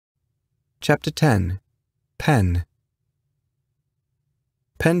Chapter 10. Penn.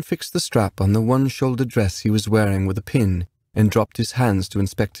 Penn fixed the strap on the one-shouldered dress he was wearing with a pin and dropped his hands to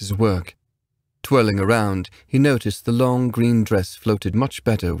inspect his work. Twirling around, he noticed the long green dress floated much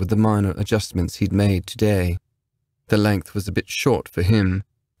better with the minor adjustments he'd made today. The length was a bit short for him,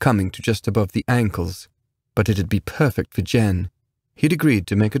 coming to just above the ankles, but it'd be perfect for Jen. He'd agreed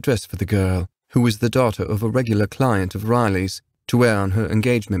to make a dress for the girl, who was the daughter of a regular client of Riley's, to wear on her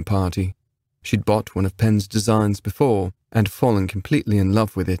engagement party. She'd bought one of Penn's designs before and fallen completely in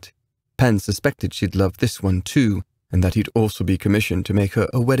love with it. Penn suspected she'd love this one too, and that he'd also be commissioned to make her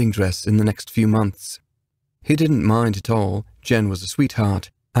a wedding dress in the next few months. He didn't mind at all. Jen was a sweetheart,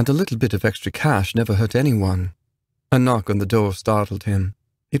 and a little bit of extra cash never hurt anyone. A knock on the door startled him.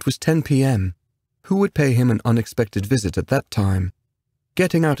 It was 10 p.m. Who would pay him an unexpected visit at that time?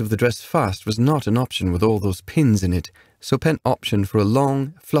 Getting out of the dress fast was not an option with all those pins in it, so Penn optioned for a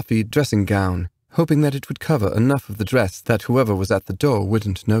long, fluffy dressing gown, hoping that it would cover enough of the dress that whoever was at the door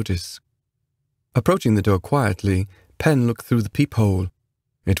wouldn't notice. Approaching the door quietly, Penn looked through the peephole.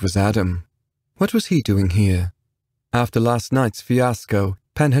 It was Adam. What was he doing here? After last night's fiasco,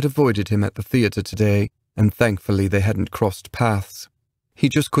 Penn had avoided him at the theatre today, and thankfully they hadn't crossed paths. He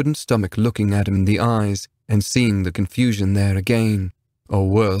just couldn't stomach looking at him in the eyes and seeing the confusion there again. Or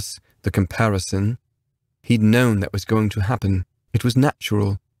worse, the comparison. He'd known that was going to happen. It was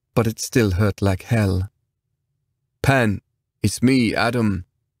natural, but it still hurt like hell. "Penn, it's me, Adam,"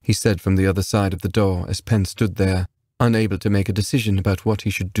 he said from the other side of the door as Penn stood there, unable to make a decision about what he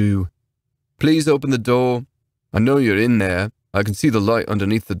should do. "Please open the door. I know you're in there. I can see the light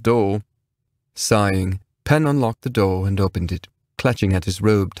underneath the door." Sighing, Penn unlocked the door and opened it, clutching at his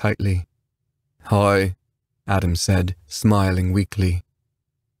robe tightly. "Hi," Adam said, smiling weakly.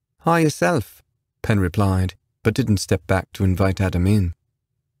 "Hi yourself," Penn replied, but didn't step back to invite Adam in.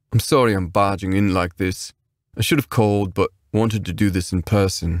 "I'm sorry I'm barging in like this. I should have called, but wanted to do this in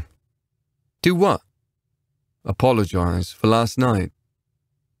person." "Do what?" "Apologize for last night."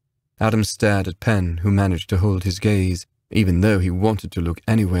 Adam stared at Penn, who managed to hold his gaze, even though he wanted to look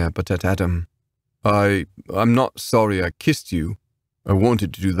anywhere but at Adam. I'm not sorry I kissed you. I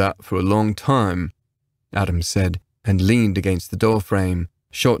wanted to do that for a long time," Adam said, and leaned against the doorframe,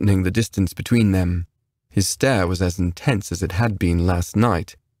 shortening the distance between them. His stare was as intense as it had been last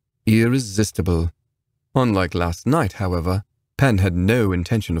night. Irresistible. Unlike last night, however, Penn had no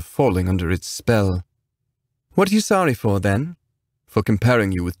intention of falling under its spell. "What are you sorry for, then?" "For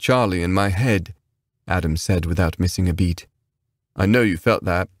comparing you with Charlie in my head," Adam said without missing a beat. "I know you felt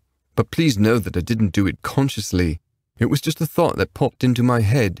that, but please know that I didn't do it consciously. It was just a thought that popped into my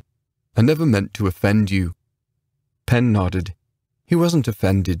head. I never meant to offend you." Penn nodded. He wasn't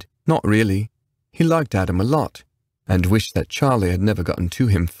offended, not really. He liked Adam a lot, and wished that Charlie had never gotten to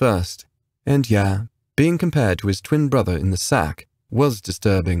him first. And yeah, being compared to his twin brother in the sack was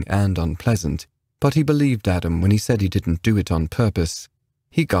disturbing and unpleasant, but he believed Adam when he said he didn't do it on purpose.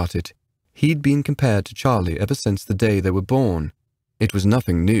 He got it. He'd been compared to Charlie ever since the day they were born. It was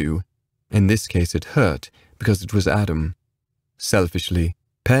nothing new. In this case it hurt, because it was Adam. Selfishly,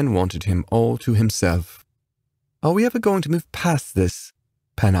 Penn wanted him all to himself. "Are we ever going to move past this?"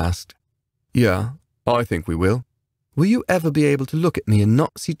 Penn asked. "Yeah, I think we will." "Will you ever be able to look at me and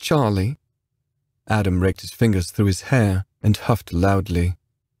not see Charlie?" Adam raked his fingers through his hair and huffed loudly.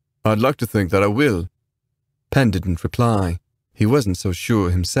 "I'd like to think that I will." Penn didn't reply. He wasn't so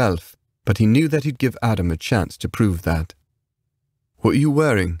sure himself, but he knew that he'd give Adam a chance to prove that. "What are you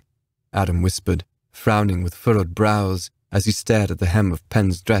wearing?" Adam whispered, frowning with furrowed brows as he stared at the hem of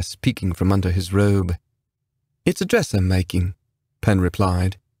Penn's dress peeking from under his robe. "It's a dress I'm making," Penn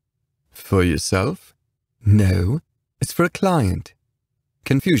replied. "For yourself?" "No, it's for a client."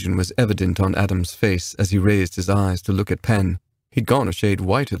 Confusion was evident on Adam's face as he raised his eyes to look at Penn. He'd gone a shade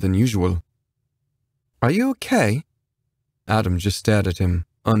whiter than usual. "Are you okay?" Adam just stared at him,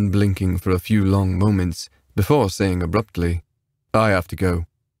 unblinking for a few long moments, before saying abruptly, "I have to go."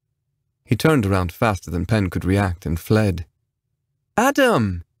 He turned around faster than Penn could react and fled.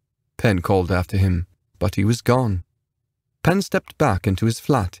 "Adam!" Penn called after him, but he was gone. Penn stepped back into his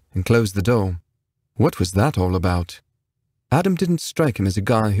flat and closed the door. What was that all about? Adam didn't strike him as a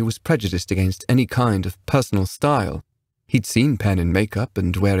guy who was prejudiced against any kind of personal style. He'd seen Penn in makeup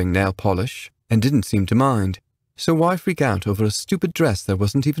and wearing nail polish, and didn't seem to mind, so why freak out over a stupid dress that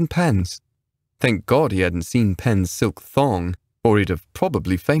wasn't even Penn's? Thank God he hadn't seen Penn's silk thong, or he'd have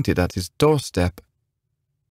probably fainted at his doorstep.